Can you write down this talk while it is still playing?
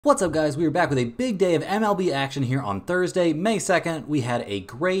What's up, guys? We are back with a big day of MLB action here on Thursday, May 2nd. We had a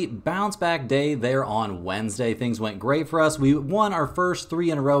great bounce back day there on Wednesday. Things went great for us. We won our first 3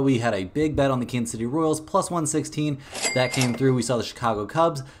 in a row. We had a big bet on the Kansas City Royals, plus 116. That came through. We saw the Chicago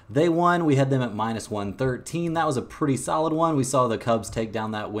Cubs. They won. We had them at minus 113. That was a pretty solid one. We saw the Cubs take down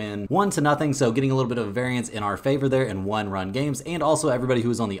that win 1-0, so getting a little bit of variance in our favor there in 1-run games. And also everybody who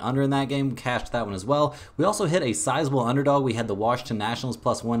was on the under in that game cashed that one as well. We also hit a sizable underdog. We had the Washington Nationals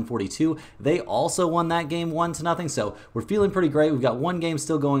plus 142. They also won that game 1-0, so we're feeling pretty great. We've got one game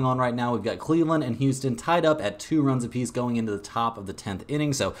still going on right now. We've got Cleveland and Houston tied up at 2 runs apiece going into the top of the 10th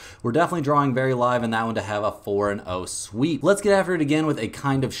inning, so we're definitely drawing very live in that one to have a 4-0 sweep. Let's get after it again with a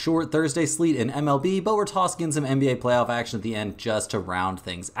kind of short Thursday slate in MLB, but we're tossing in some NBA playoff action at the end just to round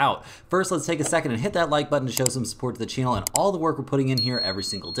things out. First, let's take a second and hit that like button to show some support to the channel and all the work we're putting in here every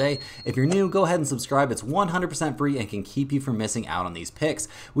single day. If you're new, go ahead and subscribe. It's 100% free and can keep you from missing out on these picks.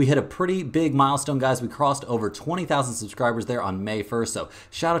 We hit a pretty big milestone, guys. We crossed over 20,000 subscribers there on May 1st, so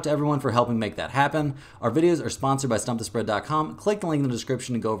shout out to everyone for helping make that happen. Our videos are sponsored by StumpTheSpread.com. Click the link in the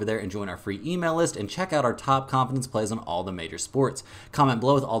description to go over there and join our free email list and check out our top confidence plays on all the major sports. Comment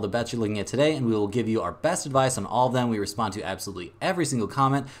below with all the bets you're looking at today, and we will give you our best advice on all of them. We respond to absolutely every single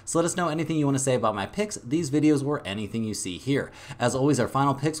comment, so let us know anything you want to say about my picks, these videos, or anything you see here. As always, our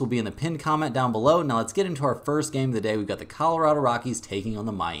final picks will be in the pinned comment down below. Now let's get into our first game of the day. We've got the Colorado Rockies taking on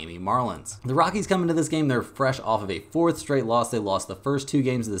the Miami Marlins. The Rockies come into this game, they're fresh off of a 4th straight loss. They lost the first 2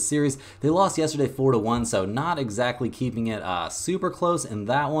 games of the series. They lost yesterday 4-1, so not exactly keeping it super close in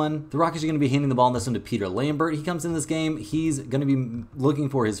that one. The Rockies are going to be handing the ball in this one to Peter Lambert. He comes in this game, he's going to be looking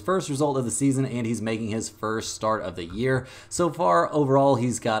for his first result of the season, and he's making his first start of the year. So far, overall,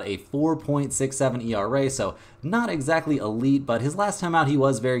 he's got a 4.67 ERA, so not exactly elite, but his last time out, he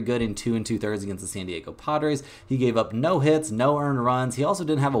was very good in 2 2/3 against the San Diego Padres. He gave up no hits, no earned runs. He also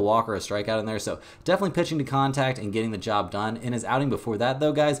didn't have a walk or a strikeout in there, so definitely pitching to contact and getting the job done. In his outing before that,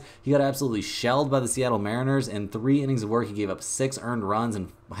 though, guys, he got absolutely shelled by the Seattle Mariners. In 3 innings of work, he gave up 6 earned runs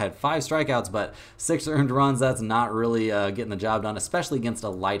and had 5 strikeouts, but 6 earned runs, that's not really getting the job done, especially against a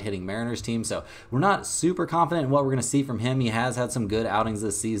light-hitting Mariners team. So we're not super confident in what we're going to see from him. He has had some good outings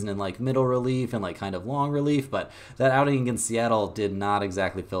this season in like middle relief and like kind of long relief, but that outing against Seattle did not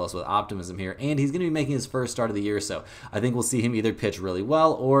exactly fill us with optimism here, and he's going to be making his first start of the year, so I think we'll see him either pitch really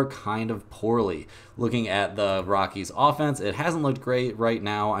well or kind of poorly. Looking at the Rockies offense, it hasn't looked great right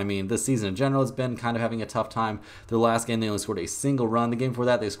now. I mean, this season in general has been kind of having a tough time. Their last game, they only scored a single run. The game before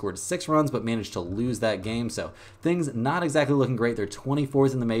that, they scored 6 runs, but managed to lose that game. So things not exactly looking great. They're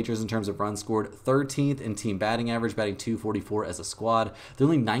 24th in the majors in terms of runs scored, 13th in team batting average, batting .244 as a squad. They're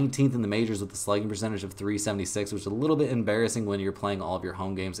only 19th in the majors with a slugging percentage of .376, which is a little bit embarrassing when you're playing all of your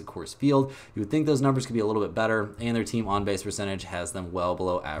home games at Coors Field. You would think those numbers could be a little bit better, and their team on-base percentage has them well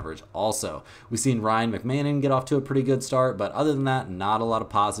below average also. We've seen Ryan McMahon get off to a pretty good start, but other than that, not a lot of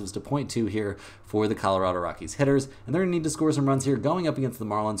positives to point to here for the Colorado Rockies hitters, and they're going to need to score some runs here going up against the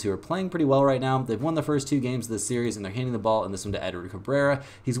Marlins, who are playing pretty well right now. They've won the first 2 games of this series, and they're handing the ball in this one to Edward Cabrera.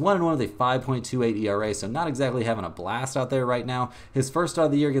 He's 1-1 with a 5.28 ERA, so not exactly having a blast out there right now. His first start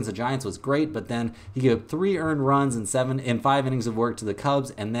of the year against the Giants was great, but then he gave up 3 earned runs in 5 innings of work to the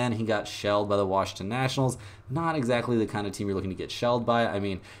Cubs, and then he got shelled by the Washington Nationals. Not exactly the kind of team you're looking to get shelled by. I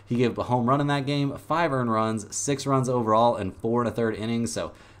mean, he gave up a home run in that game, 5 earned runs, 6 runs overall, and 4 1/3 innings,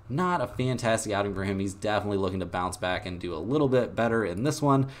 so not a fantastic outing for him. He's definitely looking to bounce back and do a little bit better in this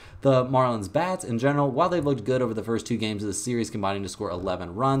one. The Marlins bats in general, while they've looked good over the first 2 games of the series, combining to score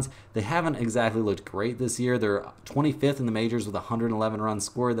 11 runs, they haven't exactly looked great this year. They're 25th in the majors with 111 runs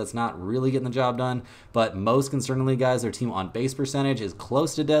scored. That's not really getting the job done, but most concerningly, guys, their team on base percentage is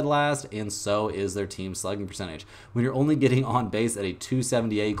close to dead last, and so is their team slugging percentage. When you're only getting on base at a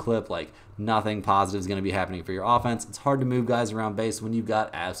 278 clip, like, nothing positive is going to be happening for your offense. It's hard to move guys around base when you've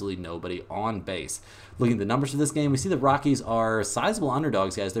got absolutely nobody on base. Looking at the numbers for this game, we see the Rockies are sizable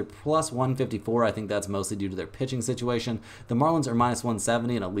underdogs, guys. They're plus 154. I think that's mostly due to their pitching situation. The Marlins are minus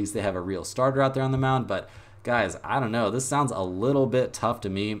 170, and at least they have a real starter out there on the mound, but guys, I don't know. This sounds a little bit tough to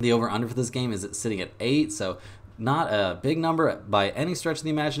me. The over-under for this game is sitting at 8, so not a big number by any stretch of the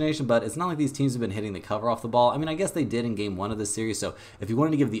imagination, but it's not like these teams have been hitting the cover off the ball. I mean, I guess they did in game 1 of this series, so if you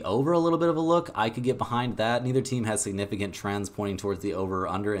wanted to give the over a little bit of a look, I could get behind that. Neither team has significant trends pointing towards the over or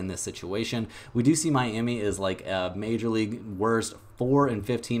under in this situation. We do see Miami is like a major league worst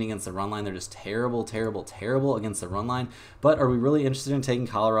 4-15 against the run line. They're just terrible, terrible, terrible against the run line. But are we really interested in taking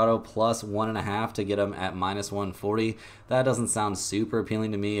Colorado plus 1.5 to get them at minus 140? That doesn't sound super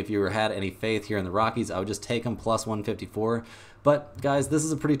appealing to me. If you had any faith here in the Rockies, I would just take them plus 154. But guys, this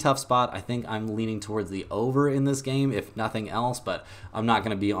is a pretty tough spot. I think I'm leaning towards the over in this game, if nothing else, but I'm not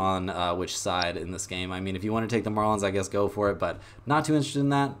going to be on which side in this game. I mean, if you want to take the Marlins, I guess go for it, but not too interested in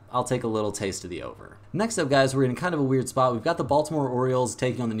that. I'll take a little taste of the over. Next up, guys, we're in kind of a weird spot. We've got the Baltimore Orioles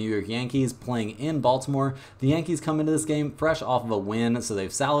taking on the New York Yankees, playing in Baltimore. The Yankees come into this game fresh off of a win, so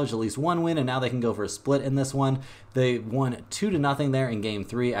they've salvaged at least one win, and now they can go for a split in this one. They won 2-0 there in Game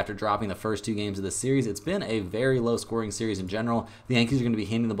 3 after dropping the first 2 games of the series. It's been a very low-scoring series in general. The Yankees are going to be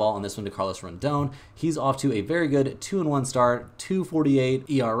handing the ball on this one to Carlos Rondon. He's off to a very good 2-1 start. 2.48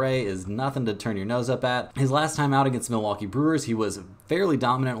 ERA is nothing to turn your nose up at. His last time out against the Milwaukee Brewers, he was fairly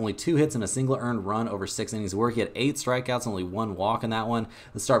dominant, only 2 hits and a single earned run over 6 innings of work. He had 8 strikeouts, only 1 walk in that one.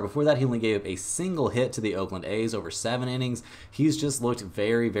 The start before that, he only gave up a single hit to the Oakland A's over 7 innings. He's just looked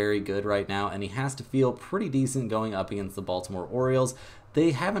very, very good right now, and he has to feel pretty decent going up against the Baltimore Orioles.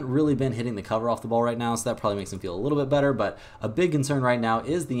 They haven't really been hitting the cover off the ball right now, so that probably makes them feel a little bit better, but a big concern right now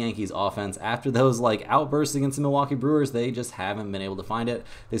is the Yankees offense. After those outbursts against the Milwaukee Brewers, they just haven't been able to find it.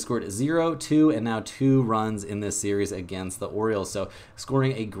 They scored 0, 2, and now 2 runs in this series against the Orioles, so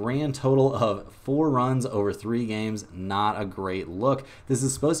scoring a grand total of 4 runs over 3 games, not a great look. This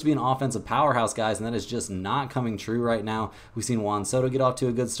is supposed to be an offensive powerhouse, guys, and that is just not coming true right now. We've seen Juan Soto get off to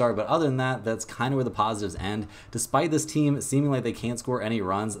a good start, but other than that, that's kind of where the positives end. Despite this team seeming like they can't score any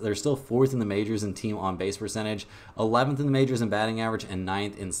runs, they're still 4th in the majors in team on base percentage, 11th in the majors in batting average, and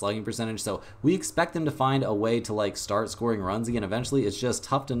 9th in slugging percentage. So we expect them to find a way to start scoring runs again eventually. It's just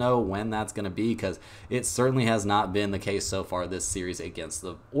tough to know when that's going to be, because it certainly has not been the case so far this series against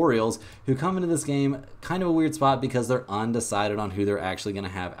the Orioles, who come into this game kind of a weird spot because they're undecided on who they're actually going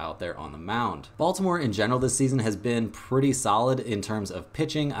to have out there on the mound. Baltimore in general this season has been pretty solid in terms of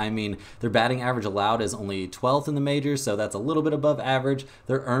pitching. I mean, their batting average allowed is only 12th in the majors, so that's a little bit above average.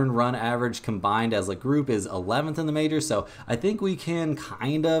 Their earned run average combined as a group is 11th in the majors, so I think we can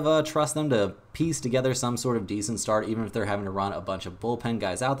kind of trust them to piece together some sort of decent start, even if they're having to run a bunch of bullpen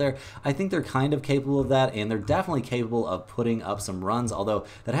guys out there. I think they're kind of capable of that, and they're definitely capable of putting up some runs, although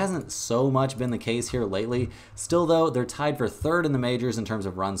that hasn't so much been the case here lately. Still, though, they're tied for 3rd in the majors in terms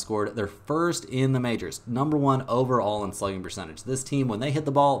of runs scored. They're 1st in the majors, number 1 overall in slugging percentage. This team, when they hit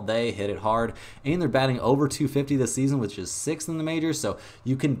the ball, they hit it hard, and they're batting over 250 this season, which is 6th in the majors, so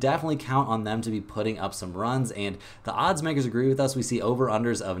you can definitely count on them to be putting up some runs, and the odds makers agree with us. We see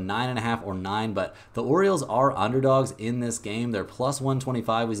over-unders of 9.5 or 9, but the Orioles are underdogs in this game. They're plus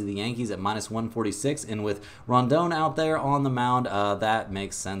 125. We see the Yankees at minus 146, and with Rondon out there on the mound, that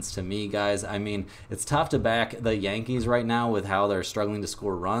makes sense to me, guys. I mean, it's tough to back the Yankees right now with how they're struggling to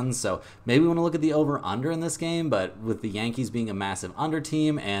score runs, so maybe we want to look at the over-under in this game, but with the Yankees being a massive under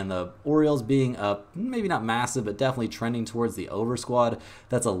team and the Orioles being maybe not massive, but definitely trending towards the over squad,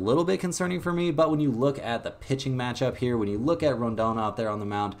 that's a little bit concerning for me. But when you look at the pitching matchup here, when you look at Rondon out there on the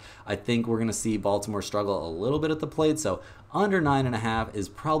mound, I think we're going to see Baltimore struggle a little bit at the plate, so under 9.5 is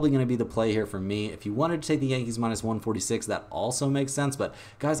probably going to be the play here for me. If you wanted to take the Yankees minus 146, that also makes sense, but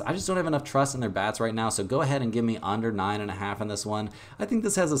guys, I just don't have enough trust in their bats right now, so go ahead and give me under 9.5 in this one. I think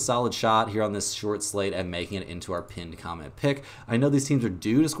this has a solid shot here on this short slate at making it into our pinned comment pick. I know these teams are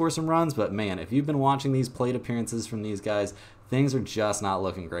due to score some runs, but man, if you've been watching these plate appearances from these guys, things are just not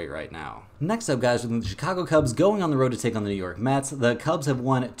looking great right now. Next up, guys, with the Chicago Cubs going on the road to take on the New York Mets. The Cubs have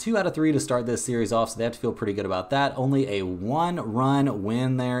won 2 out of 3 to start this series off, so they have to feel pretty good about that. Only a 1-run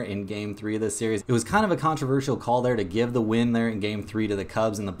win there in Game 3 of this series. It was kind of a controversial call there to give the win there in Game 3 to the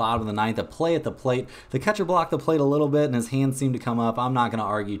Cubs in the bottom of the 9th. A play at the plate. The catcher blocked the plate a little bit, and his hands seemed to come up. I'm not going to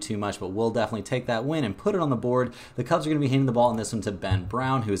argue too much, but we'll definitely take that win and put it on the board. The Cubs are going to be handing the ball in this one to Ben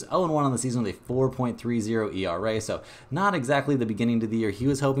Brown, who's 0-1 on the season with a 4.30 ERA, so not exactly the beginning to the year he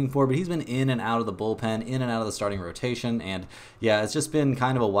was hoping for, but he's been in and out of the bullpen, in and out of the starting rotation, and yeah, it's just been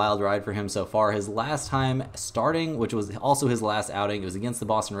kind of a wild ride for him so far. His last time starting, which was also his last outing, it was against the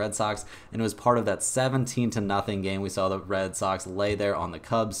Boston Red Sox, and it was part of that 17-0 game we saw the Red Sox lay there on the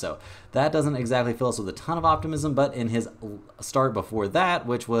Cubs, so that doesn't exactly fill us with a ton of optimism, but in his start before that,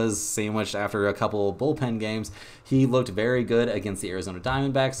 which was sandwiched after a couple bullpen games, he looked very good against the Arizona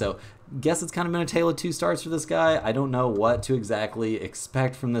Diamondbacks, so guess it's kind of been a tale of 2 starts for this guy. I don't know what to exactly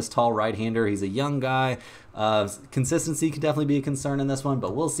expect from this tall right-hander. He's a young guy. Consistency could definitely be a concern in this one,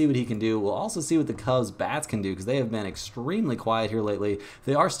 but we'll see what he can do. We'll also see what the Cubs bats can do, because they have been extremely quiet here lately.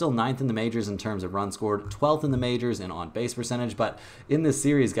 They are still 9th in the majors in terms of runs scored, 12th in the majors in on-base percentage, but in this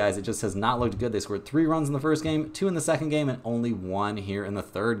series, guys, it just has not looked good. They scored 3 runs in the first game, 2 in the second game, and only 1 here in the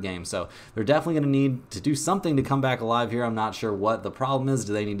third game, so they're definitely going to need to do something to come back alive here. I'm not sure what the problem is.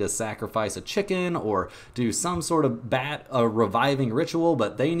 Do they need to sacrifice a chicken or do some sort of bat a reviving ritual,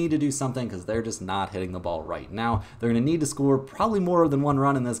 but they need to do something because they're just not hitting the ball right now. They're going to need to score probably more than one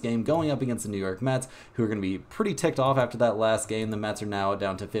run in this game going up against the New York Mets, who are going to be pretty ticked off after that last game. The Mets are now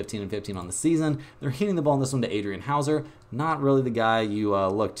down to 15-15 on the season. They're hitting the ball in this one to Adrian Hauser. Not really the guy you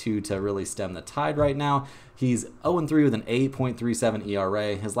look to really stem the tide right now. He's 0-3 with an 8.37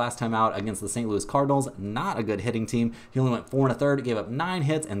 ERA. His last time out against the St. Louis Cardinals, not a good hitting team. He only went 4 1/3, gave up 9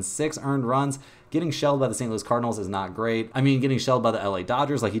 hits and 6 earned runs. Getting shelled by the St. Louis Cardinals is not great. I mean, getting shelled by the LA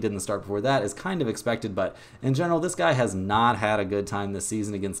Dodgers like he did in the start before that is kind of expected, but in general, this guy has not had a good time this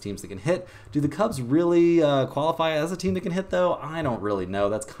season against teams that can hit. Do the Cubs really qualify as a team that can hit, though? I don't really know.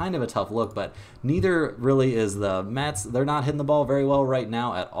 That's kind of a tough look, but neither really is the Mets. They're not hitting the ball very well right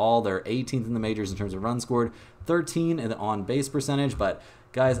now at all. They're 18th in the majors in terms of runs scored, 13 in the on-base percentage, but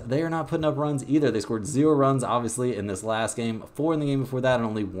guys, they are not putting up runs either. They scored 0 runs, obviously, in this last game, 4 in the game before that, and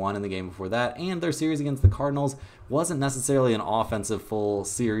only 1 in the game before that. And their series against the Cardinals wasn't necessarily an offensive full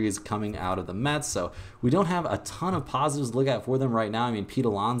series coming out of the Mets, so we don't have a ton of positives to look at for them right now. I mean, Pete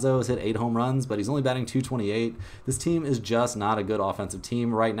Alonso has hit 8 home runs, but he's only batting .228. This team is just not a good offensive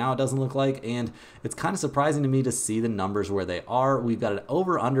team right now, it doesn't look like, and it's kind of surprising to me to see the numbers where they are. We've got an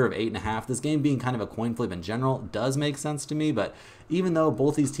over-under of 8.5. This game being kind of a coin flip in general does make sense to me, but even though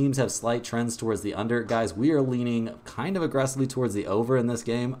both these teams have slight trends towards the under, guys, we are leaning kind of aggressively towards the over in this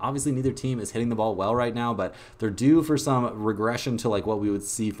game. Obviously, neither team is hitting the ball well right now, but they're due for some regression to like what we would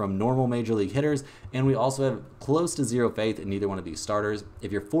see from normal major league hitters, and we also have close to 0 faith in neither one of these starters.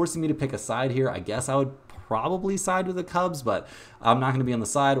 If you're forcing me to pick a side here, I guess I would probably side with the Cubs, but I'm not going to be on the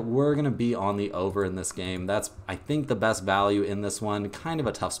side. We're going to be on the over in this game. That's, I think, the best value in this one. Kind of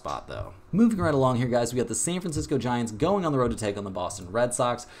a tough spot, though. Moving right along here, guys, we got the San Francisco Giants going on the road to take on the Boston Red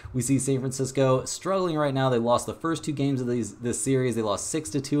Sox. We see San Francisco struggling right now. They lost the first 2 games of this series. They lost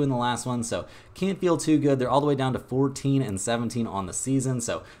 6-2 in the last one, so can't feel too good. They're all the way down to 14-17 on the season,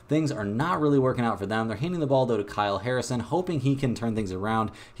 so things are not really working out for them. They're handing the ball, though, to Kyle Harrison, hoping he can turn things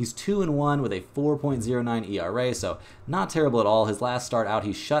around. He's 2-1 with a 4.09 ERA, so not terrible at all. His last start out,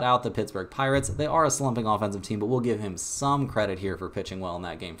 he shut out the Pittsburgh Pirates. They are a slumping offensive team, but we'll give him some credit here for pitching well in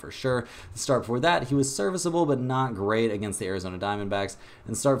that game for sure. The start before that, he was serviceable, but not great against the Arizona Diamondbacks.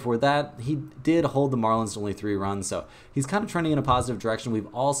 And the start before that, he did hold the Marlins to only 3 runs, so he's kind of trending in a positive direction.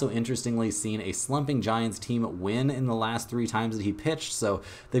 We've also interestingly seen a slumping Giants team win in the last 3 times that he pitched, so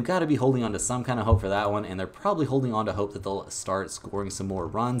they've got to be holding on to some kind of hope for that one, and they're probably holding on to hope that they'll start scoring some more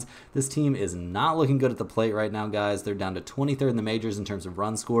runs. This team is not looking good at the plate right now, guys. They're down to 23rd in the majors in terms of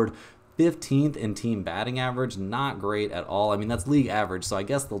runs scored, 15th in team batting average. Not great at all. I mean, that's league average, so I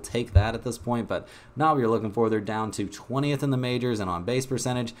guess they'll take that at this point, but not what you're looking for. They're down to 20th in the majors and on base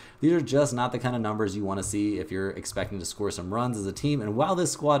percentage. These are just not the kind of numbers you want to see if you're expecting to score some runs as a team. And while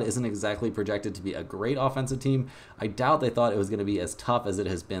this squad isn't exactly projected to be a great offensive team, I doubt they thought it was going to be as tough as it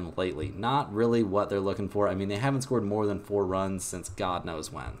has been lately. Not really what they're looking for. I mean, they haven't scored more than 4 runs since God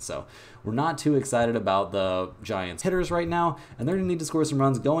knows when, so we're not too excited about the Giants hitters right now, and they're going to need to score some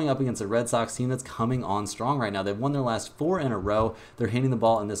runs going up against a Red Sox team that's coming on strong right now. They've won their last 4 in a row. They're handing the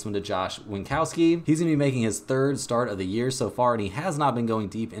ball in this one to Josh Winkowski. He's going to be making his 3rd start of the year so far, and he has not been going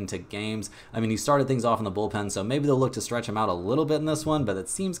deep into games. I mean, he started things off in the bullpen, so maybe they'll look to stretch him out a little bit in this one, but it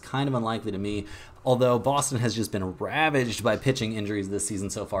seems kind of unlikely to me. Although Boston has just been ravaged by pitching injuries this season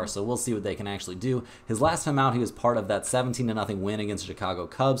so far, so we'll see what they can actually do. His last time out, he was part of that 17-0 win against the Chicago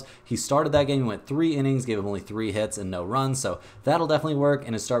Cubs. He started that game, he went 3 innings, gave him only 3 hits and no runs, so that'll definitely work.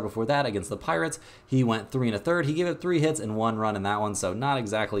 And his start before that against the Pirates, he went 3 1/3. He gave up 3 hits and 1 run in that one, so not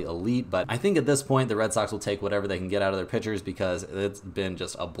exactly elite, but I think at this point the Red Sox will take whatever they can get out of their pitchers because it's been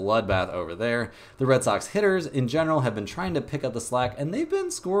just a bloodbath over there. The Red Sox hitters in general have been trying to pick up the slack, and they've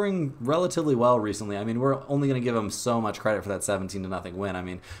been scoring relatively well recently. I mean, we're only going to give them so much credit for that 17-0 win. I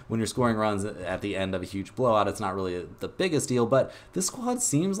mean, when you're scoring runs at the end of a huge blowout, it's not really the biggest deal, but this squad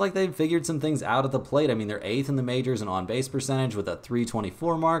seems like they've figured some things out at the plate. I mean, they're 8th in the majors in on-base percentage with a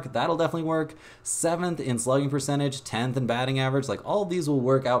 324 mark. That'll definitely work. 7th in slugging percentage, 10th in batting average. Like, all of these will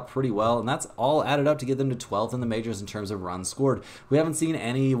work out pretty well, and that's all added up to get them to 12th in the majors in terms of runs scored. We haven't seen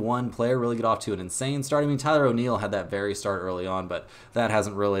any one player really get off to an insane start. I mean, Tyler O'Neill had that very start early on, but that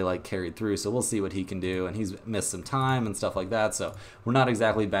hasn't really carried through, so we'll see what he can do, and he's missed some time and stuff like that, so we're not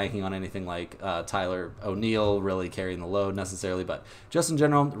exactly banking on anything like Tyler O'Neill really carrying the load necessarily, but just in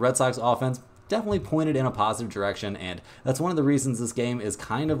general, the Red Sox offense definitely pointed in a positive direction, and that's one of the reasons this game is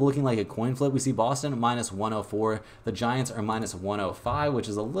kind of looking like a coin flip. We see Boston at minus 104, the Giants are minus 105, which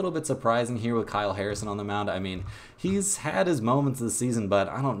is a little bit surprising here with Kyle Harrison on the mound. I mean, he's had his moments this season, but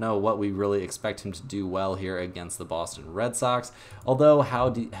I don't know what we really expect him to do well here against the Boston Red Sox. Although, how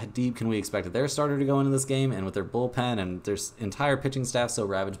deep can we expect their starter to go into this game, and with their bullpen and their entire pitching staff so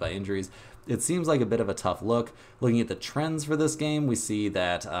ravaged by injuries, it seems like a bit of a tough look. Looking at the trends for this game, we see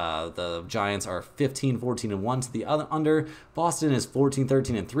that the Giants are 15-14-1 to the under. Boston is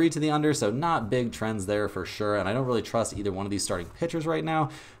 14-13-3 to the under, so not big trends there for sure, and I don't really trust either one of these starting pitchers right now.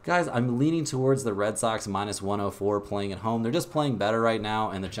 Guys, I'm leaning towards the Red Sox minus 104 playing at home. They're just playing better right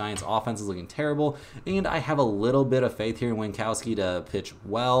now, and the Giants' offense is looking terrible, and I have a little bit of faith here in Winkowski to pitch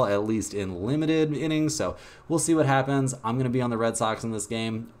well, at least in limited innings, so we'll see what happens. I'm going to be on the Red Sox in this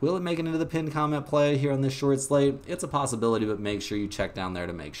game. Will it make it into the pinned comment play here on this short slate? It's a possibility, but make sure you check down there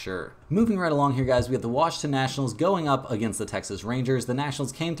to make sure. Moving right along here, guys, we have the Washington Nationals going up against the Texas Rangers. The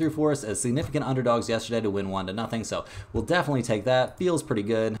Nationals came through for us as significant underdogs yesterday to win 1-0, so we'll definitely take that. Feels pretty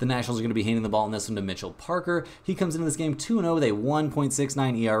good. The Nationals are going to be handing the ball in this one to Mitchell Parker. He comes into this game 2-0 with a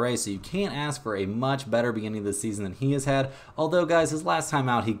 1.69 ERA, so you can't ask for a much better beginning of the season than he has had. Although, guys, his last time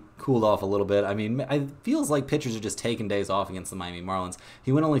out, he cooled off a little bit. I mean, it feels like pitchers are just taking days off against the Miami Marlins.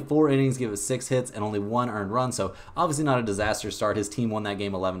 He went only 4 innings, gave us 6 hits, and only 1 earned run, so obviously not a disaster start. His team won that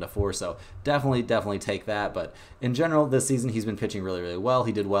game 11-4, so definitely take that. But in general, this season, he's been pitching really well.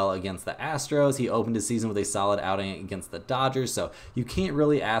 He did well against the Astros. He opened his season with a solid outing against the Dodgers, so you can't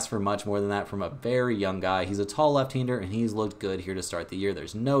really ask for much more than that from a very young guy. He's a tall left-hander, and he's looked good here to start the year.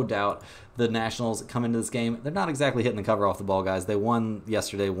 There's no doubt the Nationals come into this game. They're not exactly hitting the cover off the ball, guys. They won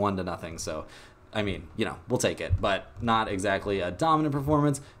yesterday 1-0, so I mean, we'll take it, but not exactly a dominant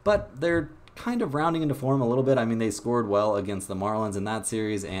performance, but they're kind of rounding into form a little bit. I mean, they scored well against the Marlins in that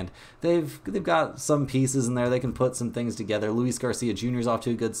series, and they've got some pieces in there. They can put some things together. Luis Garcia Jr. is off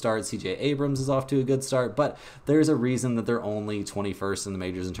to a good start. CJ Abrams is off to a good start, but there's a reason that they're only 21st in the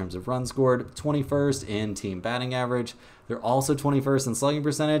majors in terms of runs scored, 21st in team batting average. They're also 21st in slugging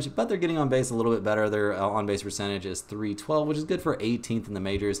percentage, but they're getting on base a little bit better. Their on-base percentage is .312, which is good for 18th in the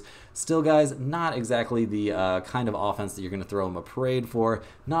majors. Still, guys, not exactly the kind of offense that you're going to throw them a parade for,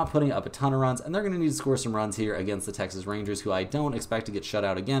 not putting up a ton of runs, and they're going to need to score some runs here against the Texas Rangers, who I don't expect to get shut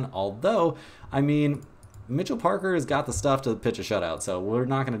out again, although, I mean, Mitchell Parker has got the stuff to pitch a shutout, so we're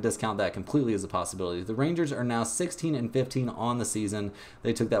not going to discount that completely as a possibility. The Rangers are now 16-15 on the season.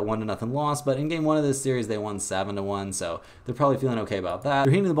 They took that 1-0 loss, but in game 1 of this series, they won 7-1, so they're probably feeling okay about that.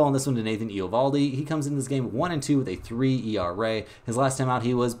 They're handing the ball in this one to Nathan Eovaldi. He comes in this game 1-2 with a 3 ERA. His last time out,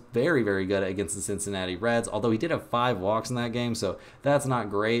 he was very good against the Cincinnati Reds, although he did have 5 walks in that game, so that's not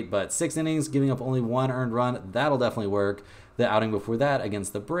great, but 6 innings, giving up only 1 earned run, that'll definitely work. The outing before that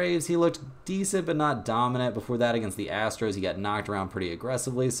against the Braves, he looked decent but not dominant. Before that against the Astros, he got knocked around pretty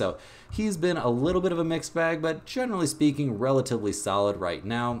aggressively. So he's been a little bit of a mixed bag, but generally speaking, relatively solid right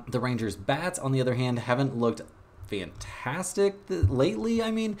now. The Rangers' bats, on the other hand, haven't looked fantastic lately.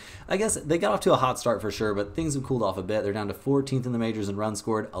 I mean, I guess they got off to a hot start for sure, but things have cooled off a bit. They're down to 14th in the majors in runs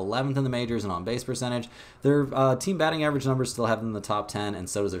scored, 11th in the majors in on-base percentage. Their team batting average numbers still have them in the top 10, and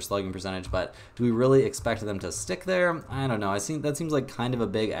so does their slugging percentage, but do we really expect them to stick there? I don't know. That seems like kind of a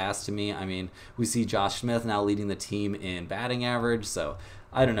big ask to me. I mean, we see Josh Smith now leading the team in batting average, so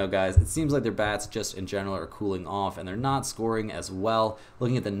I don't know, guys. It seems like their bats just in general are cooling off, and they're not scoring as well.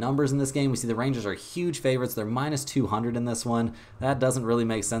 Looking at the numbers in this game, we see the Rangers are huge favorites. They're minus 200 in this one. That doesn't really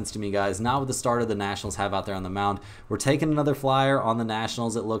make sense to me, guys. Not with the starter the Nationals have out there on the mound. We're taking another flyer on the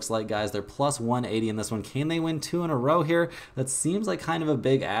Nationals, it looks like, guys. They're plus 180 in this one. Can they win 2 in a row here? That seems like kind of a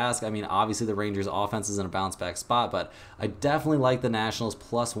big ask. I mean, obviously the Rangers' offense is in a bounce-back spot, but I definitely like the Nationals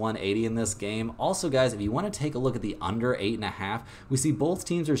plus 180 in this game. Also, guys, if you want to take a look at the under 8.5, we see both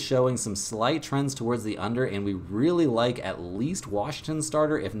teams are showing some slight trends towards the under, and we really like at least Washington's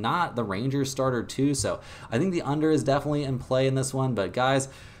starter, if not the Rangers starter too. So I think the under is definitely in play in this one, but guys,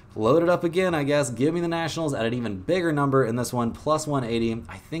 load it up again, I guess. Give me the Nationals at an even bigger number in this one, plus 180.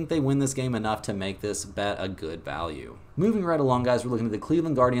 I think they win this game enough to make this bet a good value. Moving right along, guys, we're looking at the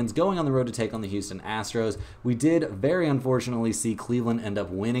Cleveland Guardians going on the road to take on the Houston Astros. We did very unfortunately see Cleveland end up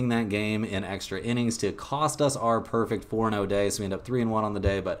winning that game in extra innings to cost us our perfect 4-0 day, so we end up 3-1 on the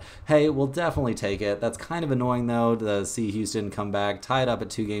day, but hey, we'll definitely take it. That's kind of annoying, though, to see Houston come back, tie it up at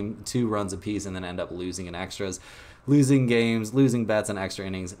 2 runs apiece, and then end up losing in extras. losing games, losing bets and extra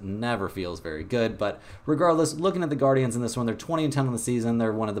innings never feels very good. But regardless, looking at the Guardians in this one, they're 20-10 on the season.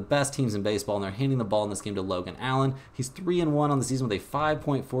 They're one of the best teams in baseball, and they're handing the ball in this game to Logan Allen. He's 3-1 on the season with a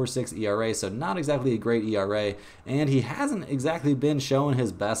 5.46 ERA, so not exactly a great ERA, and he hasn't exactly been showing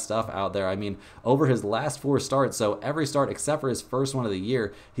his best stuff out there. I mean, over his last 4 starts, so every start except for his first one of the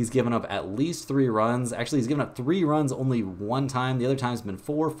year, he's given up at least 3 runs. Actually, he's given up 3 runs only one time. The other time's been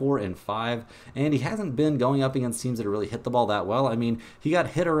 4, 4, and 5, and he hasn't been going up against teams that really hit the ball that well. I mean, he got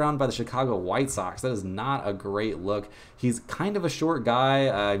hit around by the Chicago White Sox. That is not a great look. He's kind of a short guy.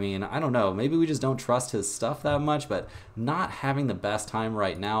 I mean, I don't know. Maybe we just don't trust his stuff that much, but not having the best time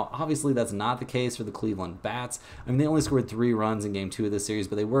right now. Obviously, that's not the case for the Cleveland Bats. I mean, they only scored 3 runs in Game 2 of this series,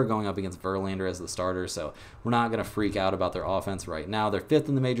 but they were going up against Verlander as the starter, so we're not going to freak out about their offense right now. They're 5th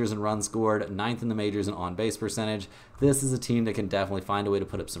in the majors in runs scored, 9th in the majors in on-base percentage. This is a team that can definitely find a way to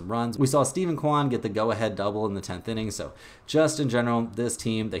put up some runs. We saw Steven Kwan get the go-ahead double in the 10th inning, so just in general, this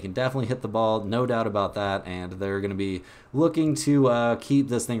team, they can definitely hit the ball, no doubt about that, and they're going to be looking to keep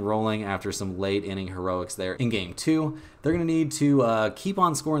this thing rolling after some late inning heroics there in Game 2. They're going to need to keep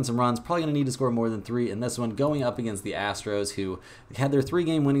on scoring some runs, probably going to need to score more than 3 in this one, going up against the Astros, who had their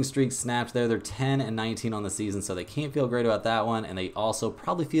 3-game winning streak snapped there. They're 10-19 on the season, so they can't feel great about that one, and they also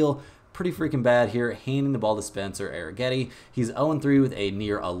probably feel pretty freaking bad here, handing the ball to Spencer Arrighetti. He's 0-3 with a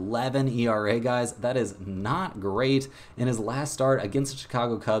near 11 ERA, guys. That is not great. In his last start against the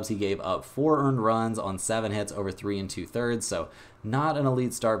Chicago Cubs, he gave up 4 earned runs on 7 hits over 3 2/3, so not an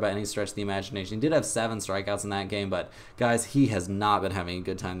elite start by any stretch of the imagination. He did have 7 strikeouts in that game, but guys, he has not been having a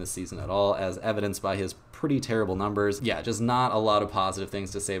good time this season at all, as evidenced by his pretty terrible numbers. Yeah, just not a lot of positive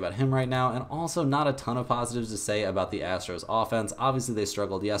things to say about him right now, and also not a ton of positives to say about the Astros offense. Obviously, they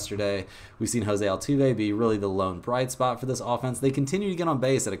struggled yesterday. We've seen Jose Altuve be really the lone bright spot for this offense. They continue to get on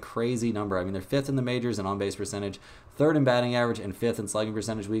base at a crazy number. I mean, they're 5th in the majors in on-base percentage, 3rd in batting average, and 5th in slugging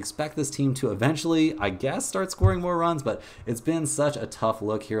percentage. We expect this team to eventually, I guess, start scoring more runs, but it's been such a tough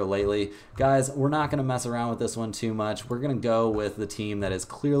look here lately. Guys, we're not going to mess around with this one too much. We're going to go with the team that is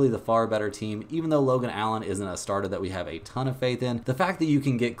clearly the far better team, even though Logan Allen isn't a starter that we have a ton of faith in. The fact that you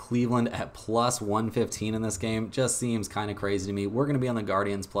can get Cleveland at plus 115 in this game just seems kind of crazy to me. We're going to be on the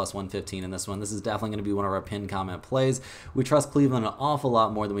Guardians plus 115 in this one. This is definitely going to be one of our pinned comment plays. We trust Cleveland an awful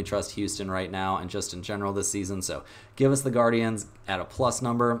lot more than we trust Houston right now and just in general this season, so give us the Guardians at a plus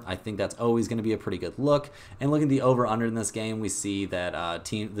number. I think that's always going to be a pretty good look. And looking at the over-under in this game, we see that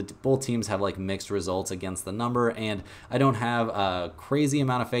both teams have like mixed results against the number, and I don't have a crazy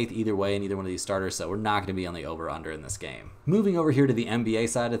amount of faith either way in either one of these starters, so we're not going to be on the over-under in this game. Moving over here to the NBA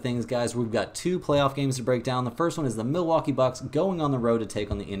side of things, guys, we've got 2 playoff games to break down. The first one is the Milwaukee Bucks going on the road to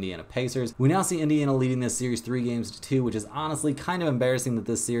take on the Indiana Pacers. We now see Indiana leading this series 3-2, which is honestly kind of embarrassing that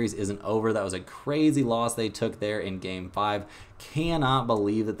this series isn't over. That was a crazy loss they took there in Game 5. Cannot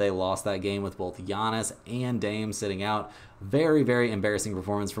believe that they lost that game with both Giannis and Dame sitting out. Very, very embarrassing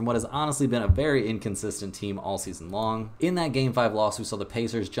performance from what has honestly been a very inconsistent team all season long. In that Game 5 loss, we saw the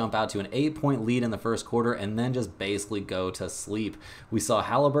Pacers jump out to an 8-point lead in the first quarter and then just basically go to sleep. We saw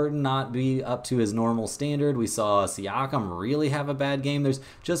Halliburton not be up to his normal standard. We saw Siakam really have a bad game. There's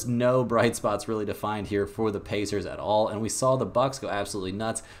just no bright spots really defined here for the Pacers at all, and we saw the Bucks go absolutely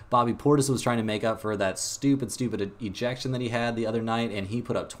nuts. Bobby Portis was trying to make up for that stupid ejection that he had the other night, and he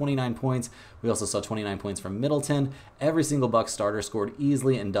put up 29 points. We also saw 29 points from Middleton. Every single Bucks starter scored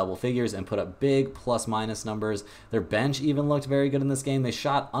easily in double figures and put up big plus-minus numbers. Their bench even looked very good in this game. They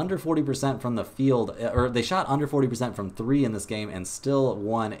shot under 40% from the field, or they shot under 40% from 3 in this game and still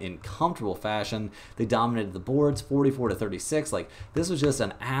won in comfortable fashion. They dominated the boards 44-36. Like, this was just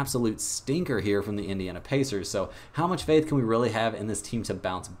an absolute stinker here from the Indiana Pacers. So how much faith can we really have in this team to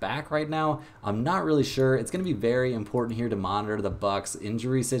bounce back right now? I'm not really sure. It's going to be very important here to monitor the Bucks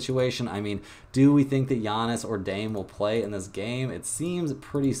injury situation. I mean, do we think that Giannis or Dame will play in this game? It seems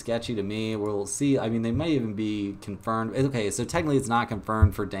pretty sketchy to me. We'll see. I mean, they may even be confirmed. Okay, so technically it's not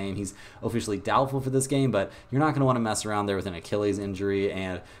confirmed for Dame. He's officially doubtful for this game, but you're not going to want to mess around there with an Achilles injury.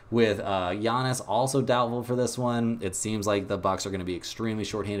 And with Giannis also doubtful for this one, it seems like the Bucks are going to be extremely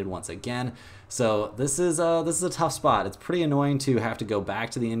shorthanded once again. So this is a tough spot. It's pretty annoying to have to go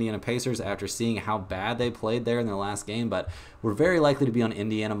back to the Indiana Pacers after seeing how bad they played there in their last game, but we're very likely to be on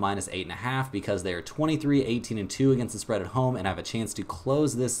Indiana minus 8.5 because they are 23, 18, and 2 against the spread at home and have a chance to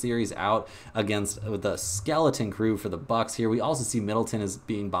close this series out against the skeleton crew for the Bucks here. We also see Middleton is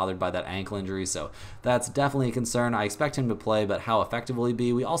being bothered by that ankle injury, so that's definitely a concern. I expect him to play, but how effective will he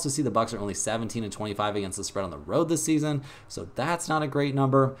be? We also see the Bucks are only 17 and 25 against the spread on the road this season, so that's not a great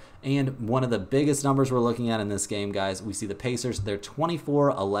number. And one of the biggest numbers we're looking at in this game, guys, we see the Pacers. They're 24,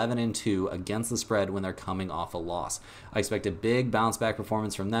 11, and 2 against the spread when they're coming off a loss. I expect a big bounce back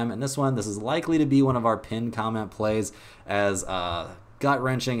performance from them. And this is likely to be one of our pinned comment plays, as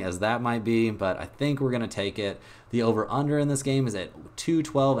gut-wrenching as that might be, but I think we're going to take it. The over-under in this game is at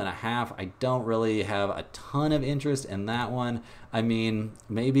 212.5. I don't really have a ton of interest in that one. I mean,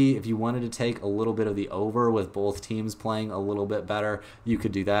 maybe if you wanted to take a little bit of the over with both teams playing a little bit better, you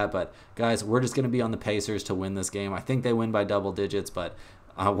could do that. But guys, we're just going to be on the Pacers to win this game. I think they win by double digits, but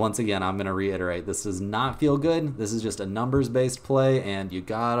once again, I'm going to reiterate, this does not feel good. This is just a numbers-based play, and you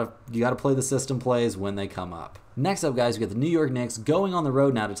gotta play the system plays when they come up. Next up, guys, we got the New York Knicks going on the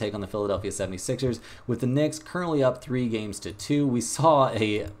road now to take on the Philadelphia 76ers, with the Knicks currently up 3-2. We saw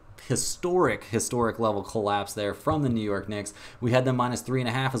a historic level collapse there from the New York Knicks. We had them minus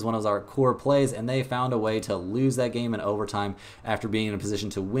 3.5 as one of our core plays, and they found a way to lose that game in overtime after being in a position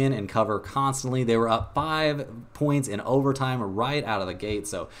to win and cover constantly. They were up 5 points in overtime right out of the gate,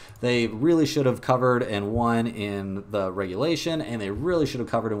 so they really should have covered and won in the regulation, and they really should have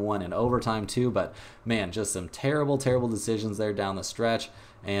covered and won in overtime too. But man, just some terrible decisions there down the stretch,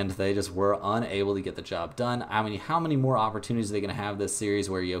 and they just were unable to get the job done. I mean, how many more opportunities are they going to have this series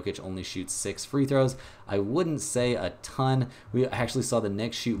where Jokic only shoots 6 free throws? I wouldn't say a ton. We actually saw the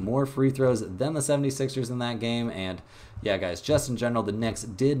Knicks shoot more free throws than the 76ers in that game, and yeah, guys, just in general, the Knicks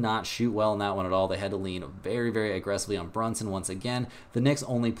did not shoot well in that one at all. They had to lean very aggressively on Brunson once again. The Knicks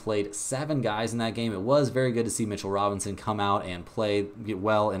only played 7 guys in that game. It was very good to see Mitchell Robinson come out and play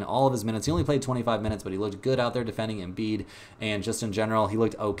well in all of his minutes. He only played 25 minutes, but he looked good out there defending Embiid, and just in general, he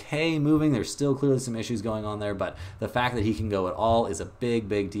looked okay moving. There's still clearly some issues going on there, but the fact that he can go at all is a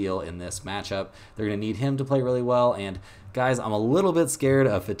big deal in this matchup. They're going to need him to play really well, and guys, I'm a little bit scared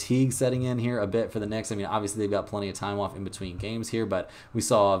of fatigue setting in here a bit for the Knicks. I mean, obviously they've got plenty of time off in between games here, but we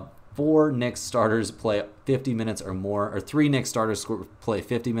saw 4 Knicks starters play 50 minutes or more, or 3 Knicks starters play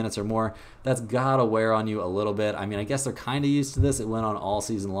 50 minutes or more. That's gotta wear on you a little bit. I mean, I guess they're kind of used to this. It went on all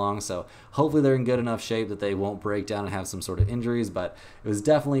season long, so hopefully they're in good enough shape that they won't break down and have some sort of injuries, but it was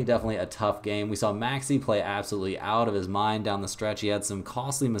definitely a tough game. We saw Maxey play absolutely out of his mind down the stretch. He had some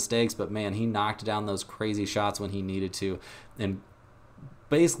costly mistakes, but man, he knocked down those crazy shots when he needed to, and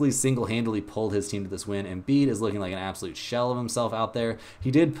basically single-handedly pulled his team to this win. Embiid is looking like an absolute shell of himself out there. He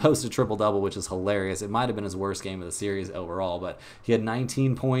did post a triple-double, which is hilarious. It might have been his worst game of the series overall, but he had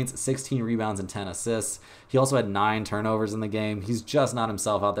 19 points, 16 rebounds, and 10 assists. He also had 9 turnovers in the game. He's just not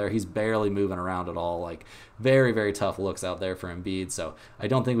himself out there. He's barely moving around at all. Like, very tough looks out there for Embiid, so I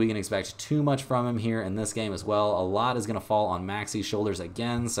don't think we can expect too much from him here in this game as well. A lot is going to fall on Maxey's shoulders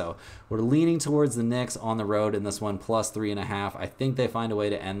again, so we're leaning towards the Knicks on the road in this one, plus 3.5. I think they find a way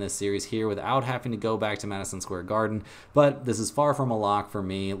to end this series here without having to go back to Madison Square Garden, but this is far from a lock for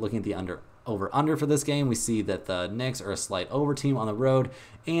me. Looking at the over-under for this game, we see that the Knicks are a slight over team on the road,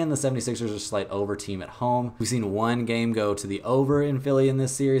 and the 76ers are a slight over team at home. We've seen one game go to the over in Philly in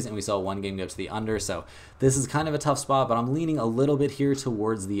this series, and we saw one game go to the under, so this is kind of a tough spot, but I'm leaning a little bit here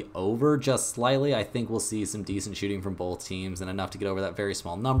towards the over, just slightly. I think we'll see some decent shooting from both teams and enough to get over that very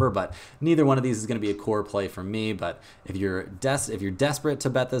small number, but neither one of these is going to be a core play for me. But if you're desperate to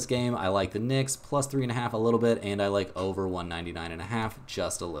bet this game, I like the Knicks plus 3.5 a little bit, and I like over 199.5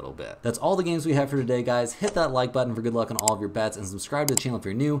 just a little bit. That's all the games we have for today, guys. Hit that like button for good luck on all of your bets, and subscribe to the channel if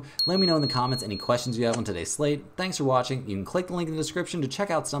you're new. Let me know in the comments any questions you have on today's slate. Thanks for watching. You can click the link in the description to check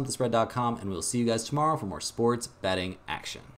out stumpthespread.com, and we'll see you guys tomorrow for more sports betting action.